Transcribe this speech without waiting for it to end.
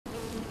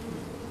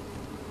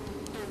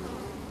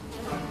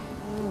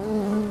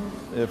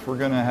If we're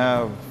going to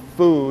have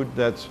food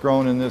that's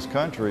grown in this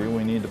country,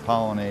 we need to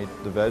pollinate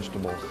the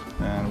vegetables.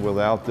 And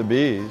without the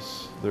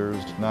bees,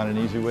 there's not an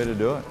easy way to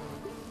do it.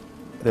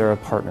 They're a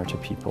partner to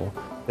people.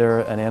 They're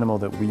an animal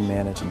that we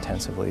manage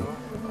intensively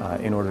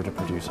in order to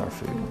produce our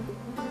food.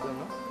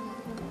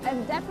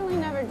 I've definitely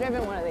never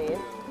driven one of these.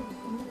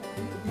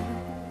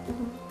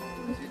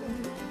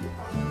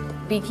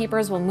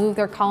 Beekeepers will move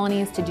their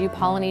colonies to do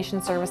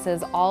pollination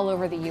services all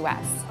over the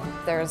U.S.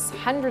 There's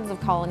hundreds of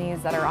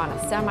colonies that are on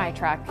a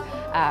semi-truck,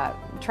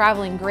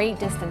 traveling great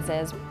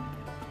distances.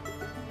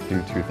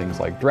 Due to things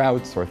like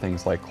droughts or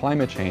things like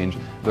climate change,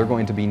 they're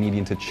going to be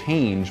needing to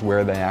change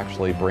where they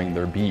actually bring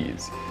their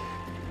bees.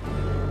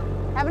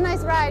 Have a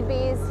nice ride,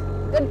 bees.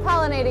 Good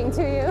pollinating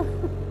to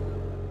you.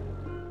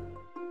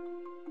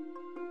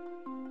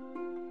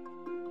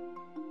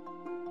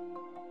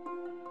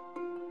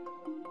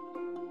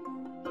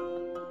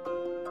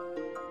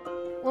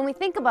 When we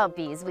think about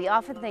bees, we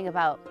often think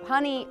about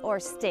honey or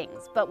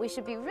stings, but we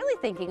should be really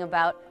thinking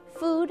about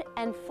food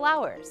and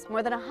flowers.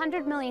 More than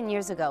 100 million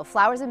years ago,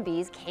 flowers and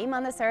bees came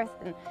on this earth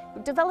and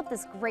developed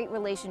this great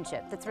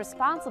relationship that's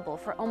responsible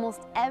for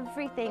almost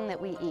everything that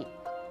we eat.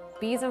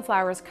 Bees and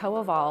flowers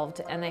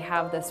co-evolved, and they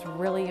have this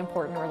really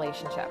important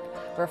relationship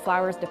where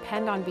flowers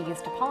depend on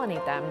bees to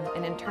pollinate them,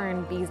 and in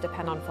turn, bees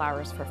depend on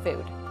flowers for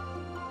food.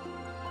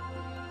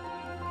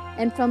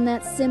 And from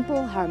that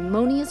simple,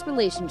 harmonious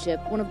relationship,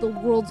 one of the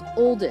world's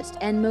oldest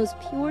and most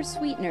pure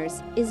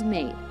sweeteners is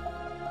made.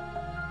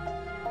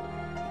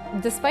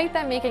 Despite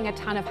them making a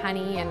ton of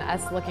honey and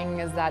us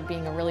looking as that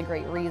being a really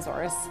great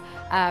resource,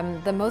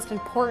 the most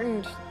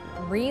important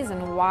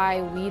reason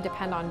why we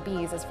depend on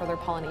bees is for their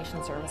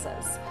pollination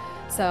services.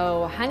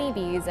 So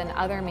honeybees and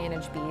other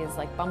managed bees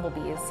like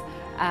bumblebees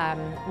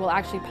will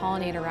actually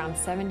pollinate around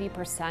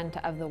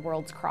 70% of the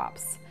world's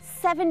crops.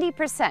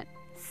 70%.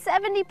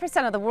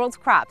 70% of the world's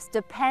crops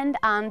depend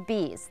on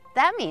bees.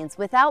 That means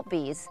without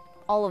bees,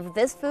 all of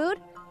this food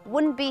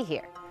wouldn't be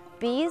here.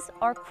 Bees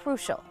are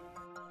crucial.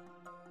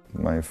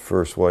 My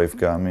first wife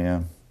got me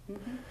a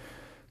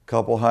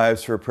couple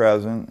hives for a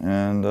present,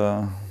 and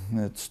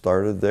it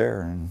started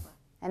there.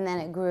 And then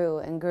it grew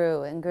and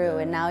grew and grew,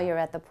 Yeah. and now you're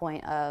at the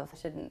point of,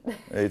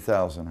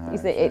 8,000 hives. You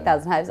say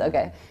 8,000 hives,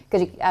 okay.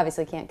 Because you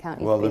obviously can't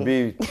count each Well, the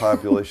bee. bee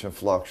population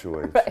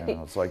fluctuates, Right. you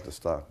know, it's like the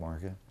stock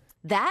market.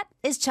 That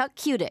is Chuck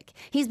Kudick.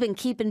 He's been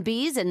keeping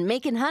bees and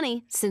making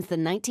honey since the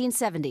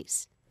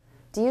 1970s.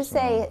 Do you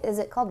say, is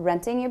it called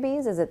renting your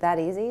bees? Is it that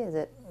easy? Is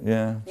it?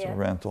 Yeah, it's a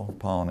rental,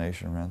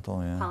 pollination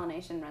rental, yeah.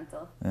 Pollination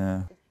rental.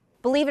 Yeah.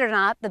 Believe it or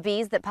not, the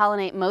bees that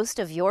pollinate most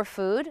of your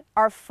food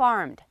are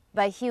farmed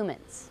by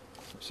humans.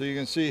 So you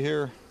can see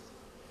here,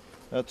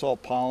 that's all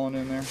pollen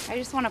in there. I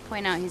just want to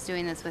point out he's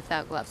doing this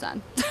without gloves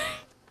on.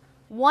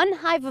 One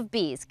hive of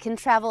bees can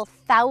travel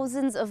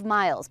thousands of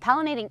miles,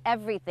 pollinating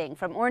everything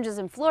from oranges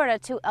in Florida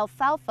to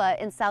alfalfa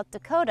in South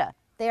Dakota.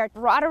 They are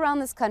brought around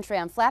this country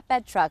on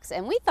flatbed trucks,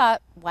 and we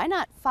thought, why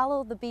not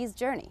follow the bee's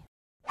journey?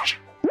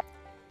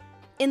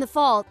 In the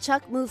fall,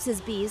 Chuck moves his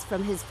bees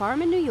from his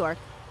farm in New York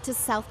to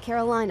South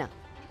Carolina.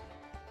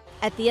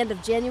 At the end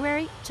of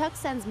January, Chuck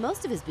sends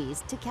most of his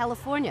bees to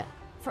California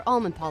for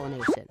almond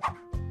pollination.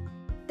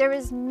 There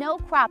is no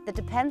crop that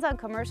depends on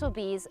commercial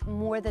bees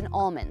more than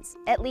almonds.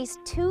 At least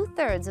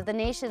 2/3 of the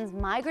nation's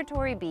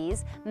migratory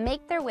bees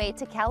make their way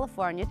to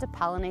California to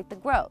pollinate the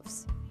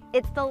groves.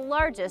 It's the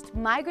largest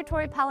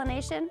migratory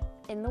pollination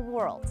in the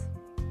world.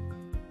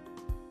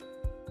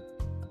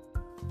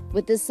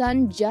 With the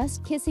sun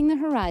just kissing the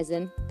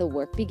horizon, the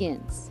work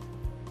begins.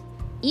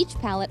 Each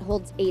pallet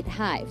holds 8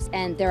 hives,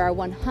 and there are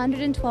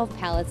 112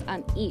 pallets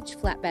on each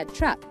flatbed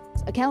truck.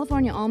 A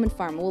California almond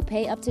farmer will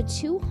pay up to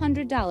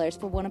 $200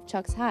 for one of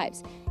Chuck's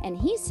hives, and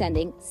he's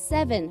sending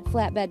 7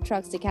 flatbed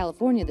trucks to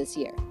California this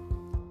year.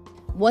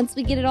 Once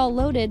we get it all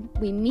loaded,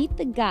 we meet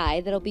the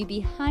guy that'll be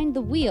behind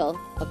the wheel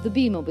of the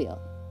Bee-mobile.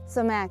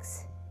 So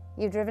Max,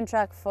 you've driven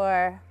truck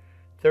for?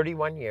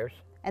 31 years.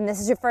 And this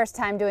is your first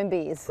time doing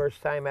bees?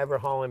 First time ever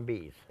hauling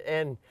bees.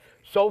 And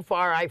so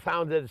far I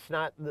found that it's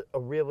not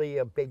really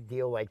a big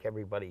deal like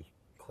everybody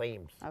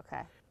claims.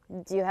 Okay.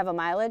 Do you have a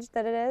mileage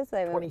that it is?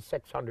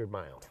 2,600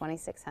 miles.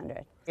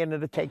 2,600. And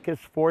it'll take us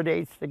 4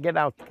 days to get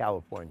out to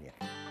California.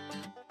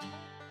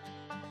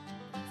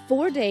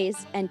 4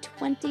 days and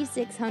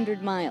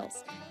 2,600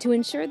 miles. To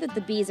ensure that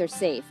the bees are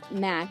safe,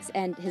 Max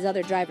and his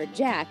other driver,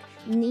 Jack,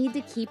 need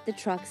to keep the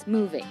trucks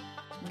moving.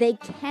 They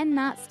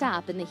cannot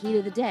stop in the heat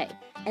of the day,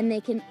 and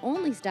they can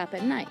only stop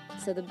at night,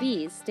 so the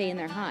bees stay in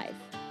their hive.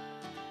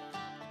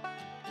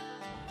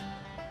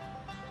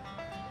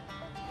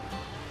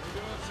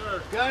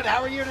 Good.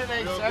 How are you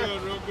today, real sir?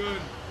 Good, real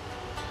good.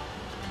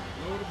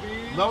 Load of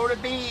bees. Load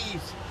of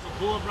bees. So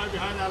pull up right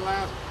behind that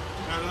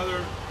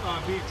other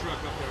bee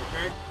truck up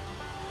there, okay?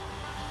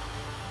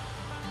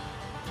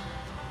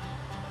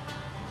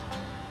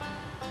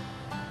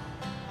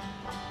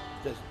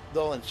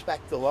 They'll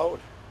inspect the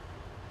load,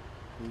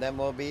 and then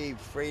we'll be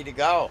free to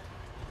go.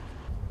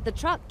 The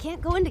truck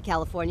can't go into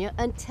California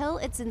until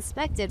it's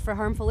inspected for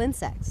harmful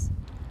insects.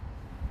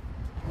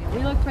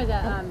 We look for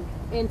the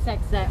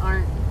insects that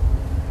aren't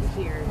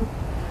here.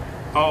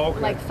 Oh, okay.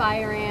 Like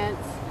fire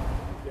ants.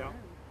 Yeah.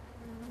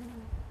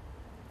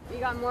 You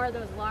got more of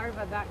those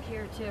larvae back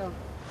here too.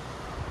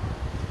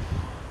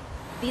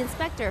 The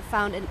inspector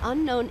found an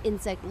unknown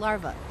insect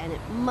larva, and it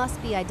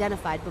must be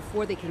identified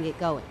before they can get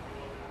going.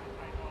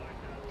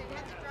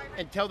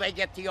 Until they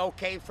get the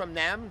okay from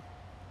them,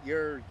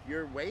 you're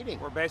waiting.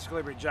 We're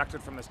basically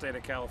rejected from the state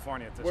of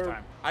California at this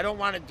time. I don't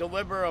want to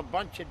deliver a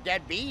bunch of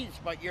dead bees,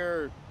 but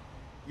you're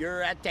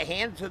at the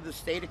hands of the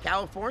state of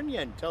California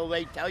until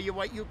they tell you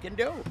what you can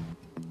do.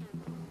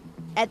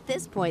 At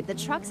this point, the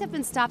trucks have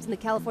been stopped in the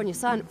California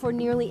sun for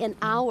nearly an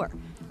hour.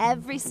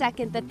 Every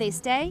second that they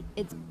stay,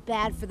 it's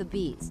bad for the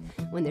bees.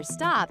 When they're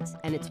stopped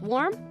and it's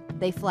warm,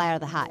 they fly out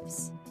of the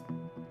hives.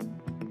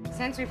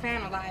 Since we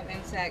found a live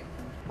insect,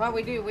 what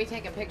we do, we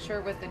take a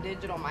picture with the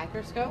digital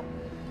microscope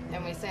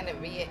and we send it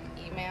via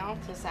email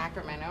to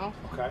Sacramento.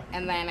 Okay.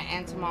 And then an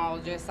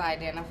entomologist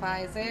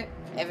identifies it.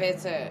 If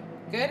it's a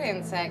good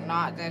insect,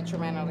 not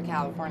detrimental to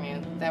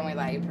California, then we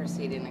let you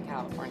proceed into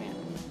California.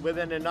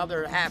 Within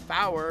another half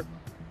hour,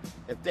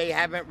 if they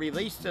haven't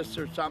released us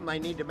or something, I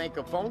need to make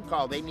a phone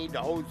call. They need to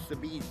hose the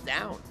bees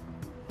down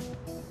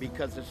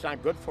because it's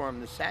not good for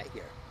them to sit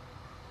here.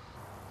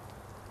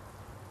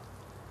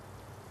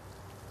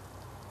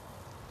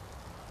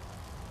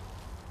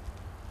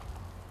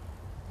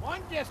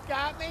 One just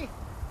got me.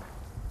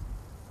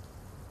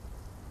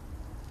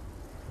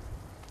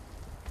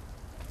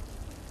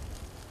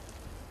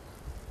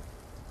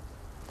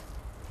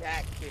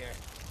 Back here.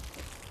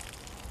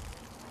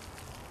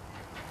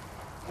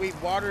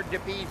 We've watered the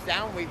bees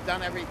down. We've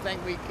done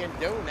everything we can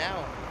do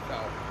now. So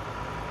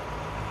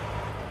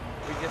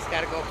we just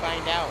got to go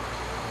find out.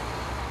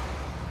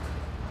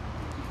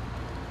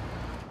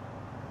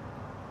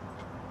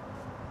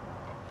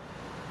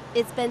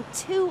 It's been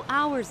 2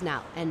 hours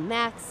now, and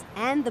Max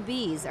and the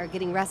bees are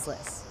getting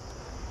restless.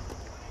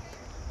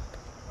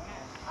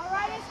 All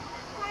right, it's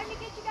time to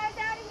get you guys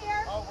out of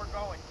here. Oh, we're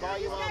going. Call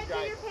You you just on, gotta do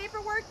guys. your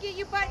paperwork, get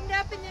you buttoned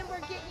up, and then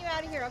we're getting you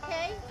out of here,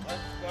 okay?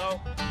 Let's go.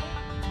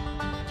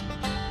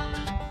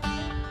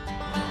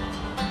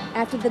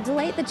 After the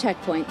delay at the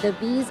checkpoint, the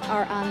bees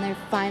are on their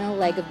final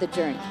leg of the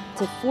journey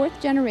to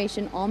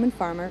fourth-generation almond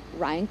farmer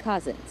Ryan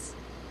Cousins.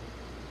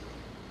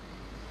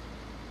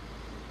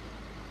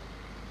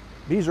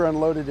 Bees are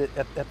unloaded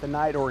at the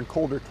night or in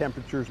colder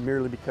temperatures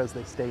merely because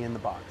they stay in the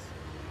box.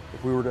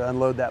 If we were to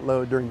unload that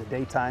load during the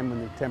daytime when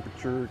the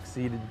temperature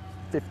exceeded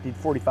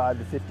 45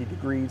 to 50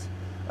 degrees,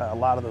 a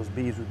lot of those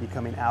bees would be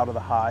coming out of the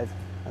hive,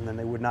 and then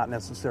they would not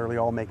necessarily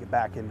all make it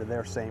back into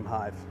their same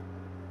hive.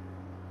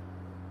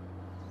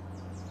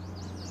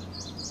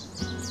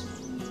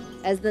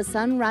 As the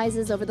sun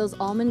rises over those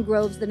almond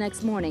groves the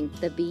next morning,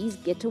 the bees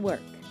get to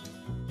work.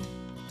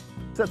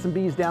 Set some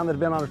bees down that have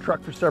been on a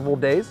truck for several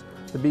days.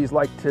 The bees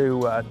like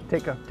to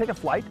take a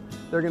flight.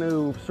 They're going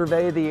to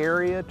survey the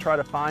area, try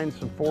to find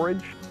some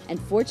forage. And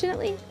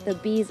fortunately, the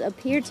bees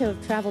appear to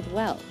have traveled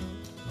well.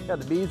 Yeah,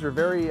 the bees are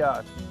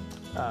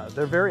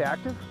they're very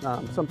active.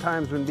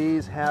 Sometimes when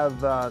bees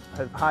have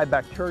high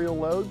bacterial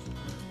loads,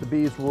 the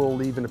bees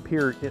will even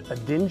appear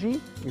dingy.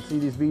 You can see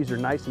these bees are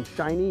nice and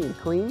shiny and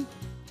clean.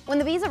 When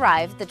the bees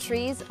arrive, the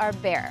trees are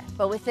bare,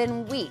 but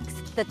within weeks,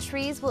 the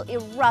trees will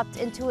erupt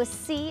into a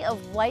sea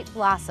of white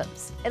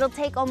blossoms. It'll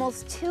take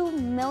almost 2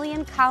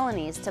 million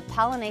colonies to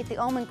pollinate the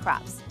almond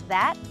crops.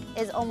 That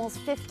is almost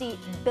 50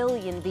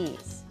 billion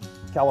bees.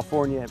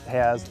 California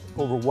has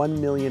over 1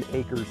 million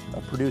acres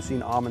of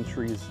producing almond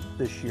trees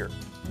this year.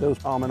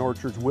 Those almond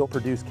orchards will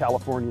produce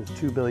California's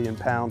 2 billion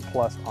pound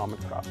plus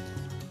almond crop.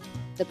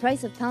 The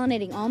price of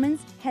pollinating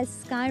almonds has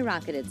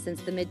skyrocketed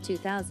since the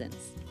mid-2000s.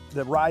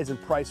 The rise in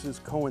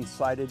prices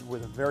coincided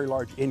with a very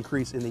large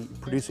increase in the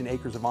producing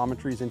acres of almond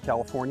trees in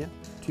California.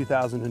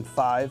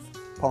 2005,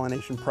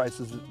 pollination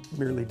prices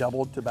merely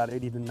doubled to about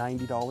 $80 to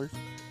 $90.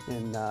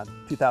 In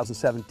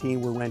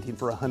 2017, we're renting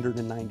for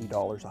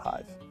 $190 a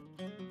hive.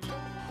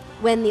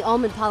 When the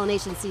almond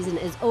pollination season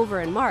is over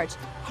in March,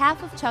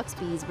 half of Chuck's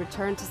bees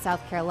return to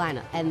South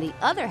Carolina, and the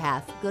other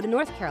half go to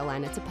North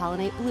Carolina to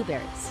pollinate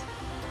blueberries.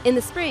 In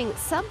the spring,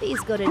 some bees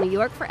go to New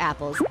York for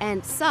apples,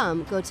 and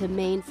some go to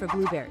Maine for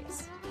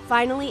blueberries.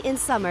 Finally, in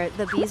summer,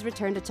 the bees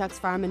return to Chuck's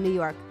farm in New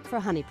York for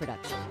honey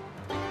production.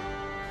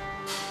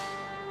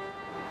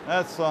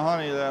 That's the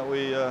honey that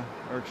we are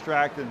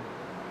extracting.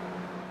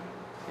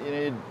 You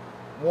need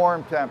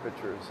warm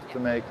temperatures to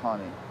make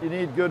honey. You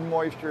need good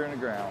moisture in the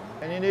ground,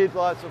 and you need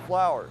lots of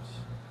flowers.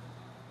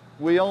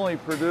 We only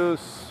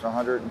produce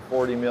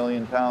 140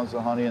 million pounds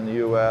of honey in the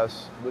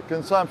U.S. The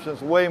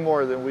consumption's way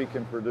more than we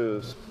can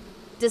produce.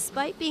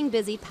 Despite being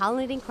busy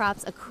pollinating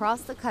crops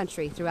across the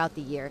country throughout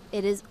the year,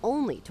 it is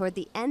only toward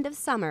the end of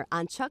summer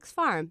on Chuck's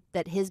farm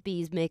that his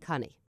bees make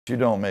honey. You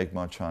don't make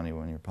much honey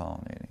when you're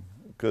pollinating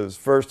because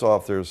first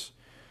off, there's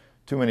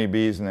too many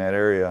bees in that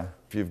area.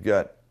 If you've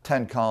got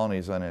 10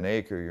 colonies on an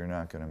acre, you're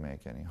not going to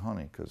make any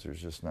honey because there's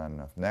just not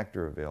enough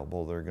nectar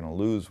available. They're going to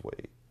lose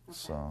weight.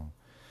 So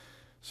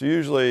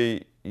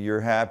usually you're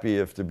happy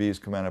if the bees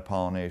come out of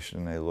pollination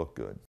and they look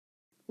good.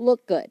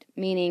 look good,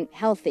 meaning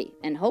healthy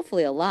and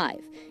hopefully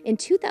alive. In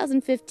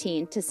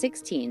 2015 to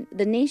 16,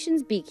 the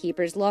nation's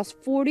beekeepers lost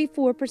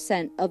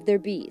 44% of their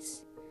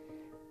bees.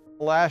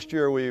 Last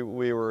year we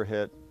were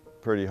hit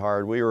pretty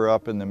hard. We were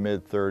up in the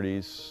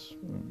mid-30s,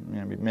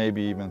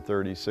 maybe even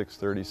 36,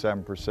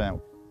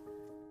 37%.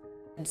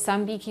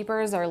 Some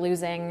beekeepers are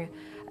losing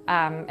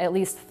at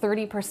least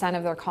 30%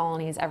 of their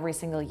colonies every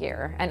single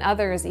year, and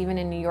others, even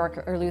in New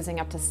York, are losing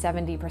up to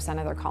 70%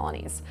 of their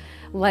colonies.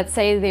 Let's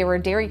say they were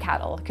dairy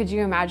cattle. Could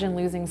you imagine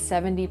losing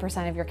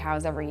 70% of your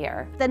cows every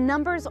year? The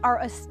numbers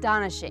are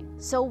astonishing.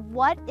 So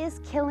what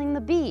is killing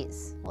the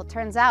bees? Well, it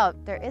turns out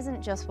there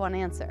isn't just one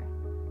answer.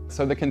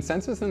 So the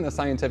consensus in the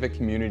scientific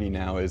community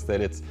now is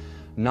that it's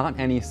not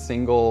any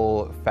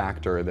single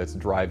factor that's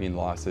driving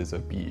losses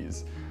of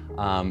bees.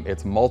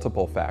 It's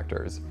multiple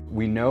factors.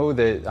 We know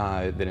that,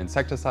 that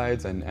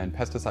insecticides and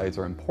pesticides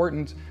are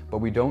important, but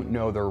we don't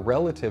know their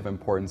relative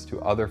importance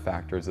to other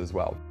factors as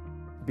well.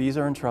 Bees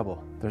are in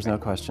trouble, there's no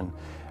question.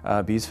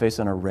 Bees face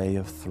an array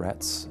of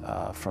threats,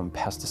 from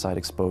pesticide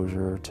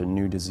exposure to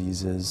new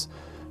diseases,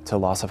 to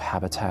loss of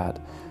habitat,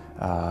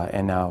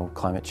 and now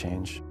climate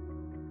change.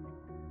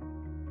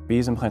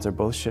 Bees and plants are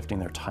both shifting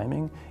their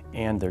timing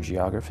and their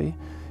geography.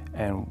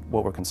 And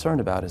what we're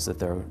concerned about is that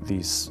there are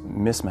these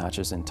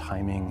mismatches in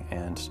timing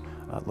and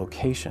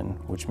location,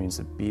 which means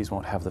that bees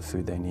won't have the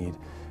food they need,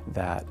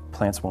 that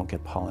plants won't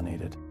get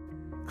pollinated.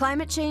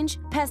 Climate change,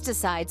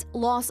 pesticides,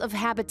 loss of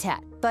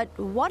habitat. But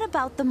what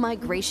about the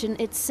migration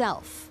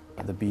itself?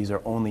 The bees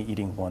are only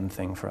eating one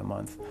thing for a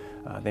month.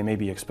 They may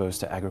be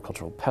exposed to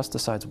agricultural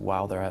pesticides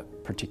while they're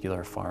at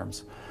particular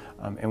farms.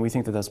 And we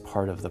think that that's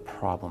part of the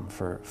problem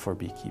for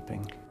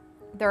beekeeping.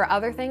 There are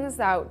other things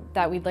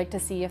that we'd like to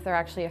see if they're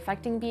actually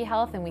affecting bee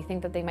health, and we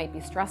think that they might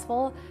be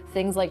stressful.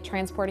 Things like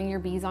transporting your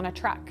bees on a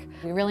truck.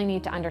 We really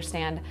need to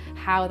understand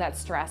how that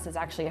stress is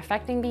actually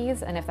affecting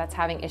bees and if that's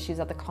having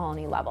issues at the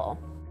colony level.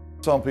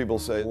 Some people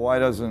say, why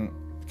doesn't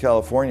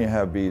California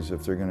have bees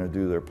if they're going to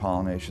do their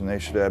pollination? They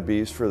should have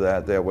bees for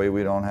that. That way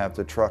we don't have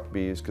to truck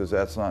bees because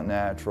that's not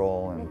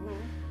natural. And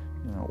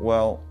you know,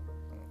 well,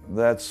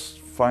 that's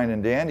fine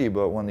and dandy,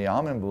 but when the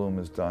almond bloom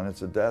is done,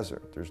 it's a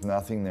desert. There's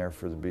nothing there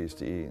for the bees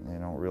to eat, and they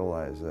don't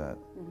realize that,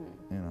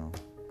 you know.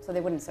 So they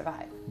wouldn't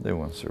survive. They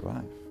wouldn't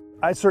survive.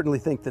 I certainly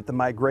think that the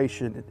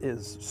migration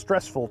is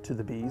stressful to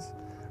the bees,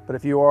 but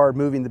if you are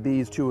moving the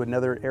bees to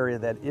another area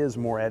that is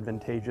more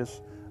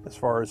advantageous as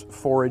far as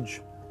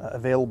forage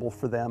available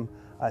for them,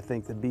 I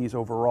think the bees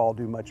overall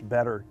do much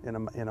better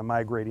in a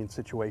migrating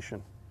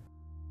situation.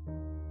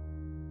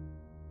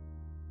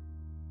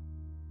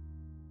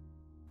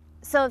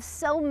 So if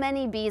so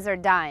many bees are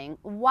dying,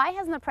 why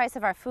hasn't the price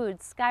of our food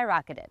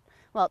skyrocketed?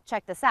 Well,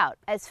 check this out.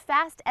 As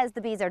fast as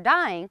the bees are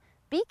dying,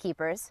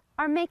 beekeepers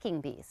are making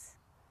bees.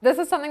 This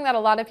is something that a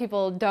lot of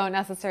people don't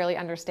necessarily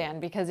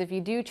understand, because if you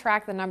do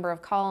track the number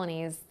of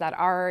colonies that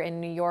are in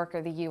New York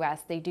or the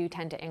US, they do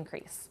tend to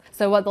increase.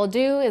 So what they'll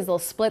do is they'll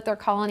split their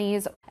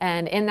colonies,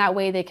 and in that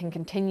way they can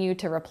continue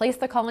to replace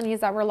the colonies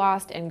that were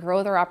lost and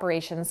grow their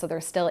operations so they're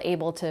still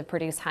able to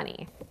produce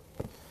honey.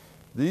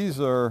 These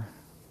are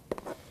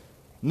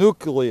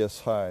nucleus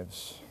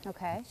hives.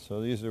 Okay.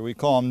 So these are, we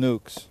call them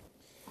nukes.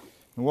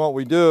 And what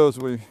we do is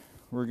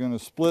we're going to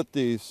split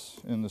these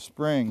in the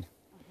spring.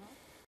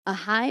 A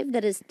hive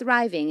that is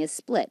thriving is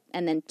split,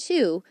 and then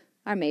two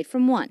are made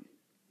from one.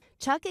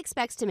 Chuck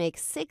expects to make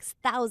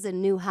 6,000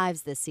 new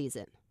hives this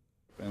season.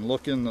 And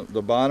look in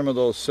the bottom of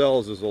those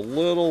cells is a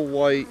little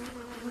white,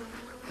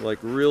 like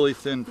really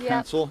thin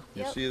pencil.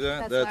 You see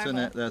that?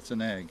 That's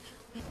an egg.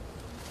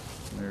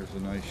 And there's a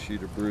nice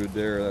sheet of brood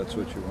there. That's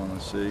what you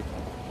want to see.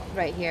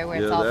 Right here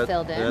where it's all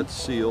filled in. That's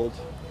sealed.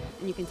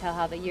 And you can tell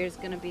how the year's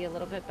going to be a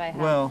little bit by how.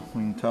 Well,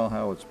 we can tell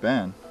how it's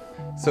been.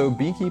 So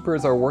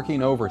beekeepers are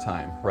working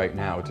overtime right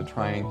now to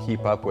try and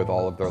keep up with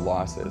all of their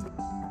losses.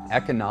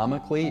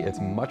 Economically,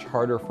 it's much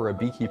harder for a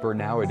beekeeper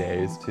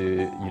nowadays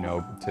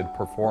to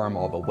perform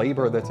all the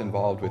labor that's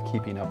involved with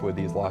keeping up with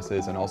these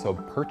losses and also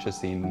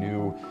purchasing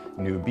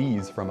new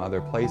bees from other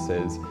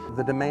places.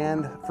 The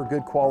demand for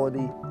good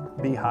quality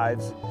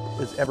beehives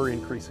is ever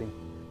increasing.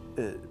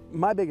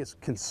 My biggest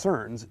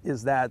concerns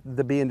is that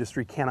the bee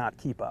industry cannot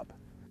keep up.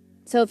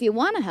 So if you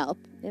want to help,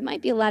 it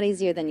might be a lot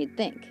easier than you'd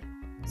think.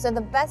 So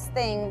the best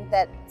thing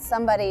that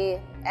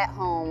somebody at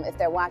home, if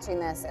they're watching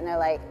this and they're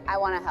like, I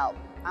want to help,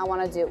 I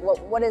want to do,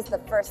 what is the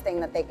first thing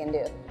that they can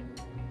do?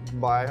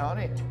 Buy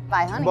honey.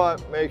 Buy honey.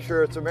 But make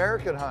sure it's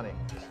American honey.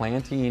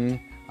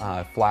 Planting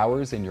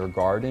flowers in your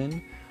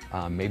garden,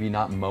 maybe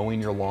not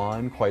mowing your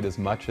lawn quite as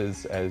much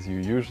as you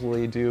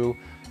usually do,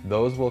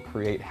 those will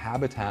create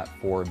habitat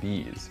for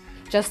bees.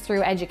 Just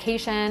through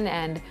education,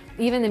 and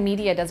even the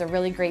media does a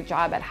really great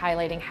job at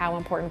highlighting how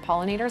important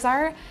pollinators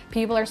are,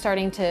 people are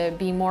starting to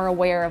be more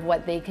aware of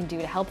what they can do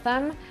to help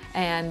them,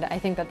 and I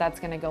think that that's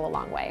going to go a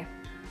long way.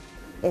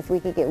 If we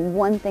could get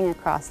one thing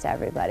across to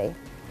everybody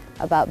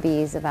about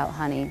bees, about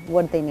honey,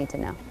 what do they need to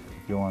know?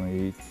 If you want to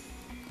eat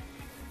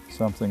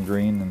something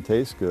green and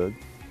tastes good,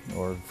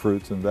 or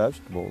fruits and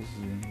vegetables,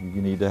 you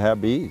need to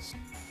have bees.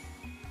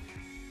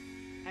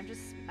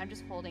 I'm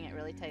just holding it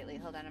really tightly.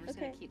 Hold on, I'm just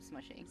gonna keep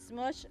smushing.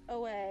 Smush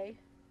away.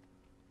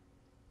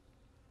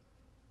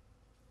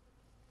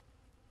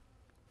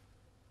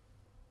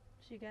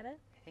 Did you get it?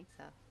 I think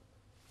so.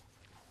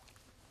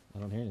 I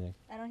don't hear anything.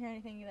 I don't hear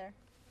anything either.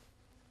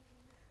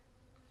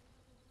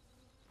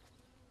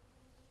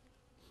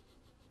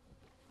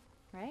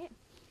 Right?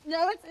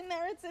 No, it's in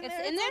there. It's in It's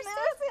there. in it's there in there.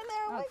 still? It's in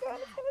there. Oh my god,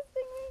 it's gonna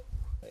sting me.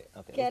 Wait,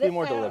 okay, Get let's be it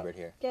more out. deliberate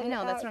here. Get I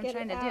know, it that's out, what I'm get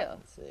trying it to out. do.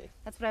 Let's see.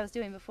 That's what I was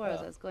doing before, was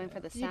I was going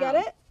for the sound. You got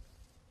it?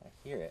 I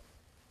hear it.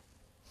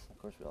 Of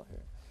course we all hear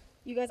it.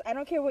 You guys, I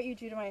don't care what you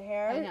do to my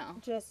hair. I know.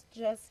 Just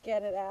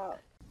get it out.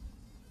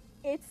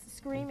 It's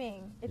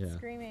screaming. It's Yeah.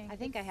 screaming. I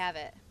think I have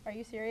it. Are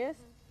you serious?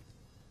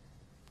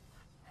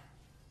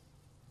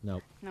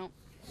 Nope. Nope.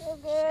 Oh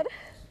good.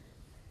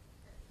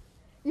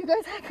 You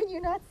guys, how can you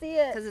not see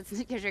it?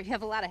 Because you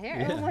have a lot of hair.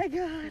 Yeah. Oh my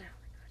god.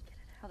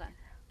 Hold on.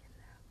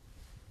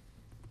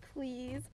 Please,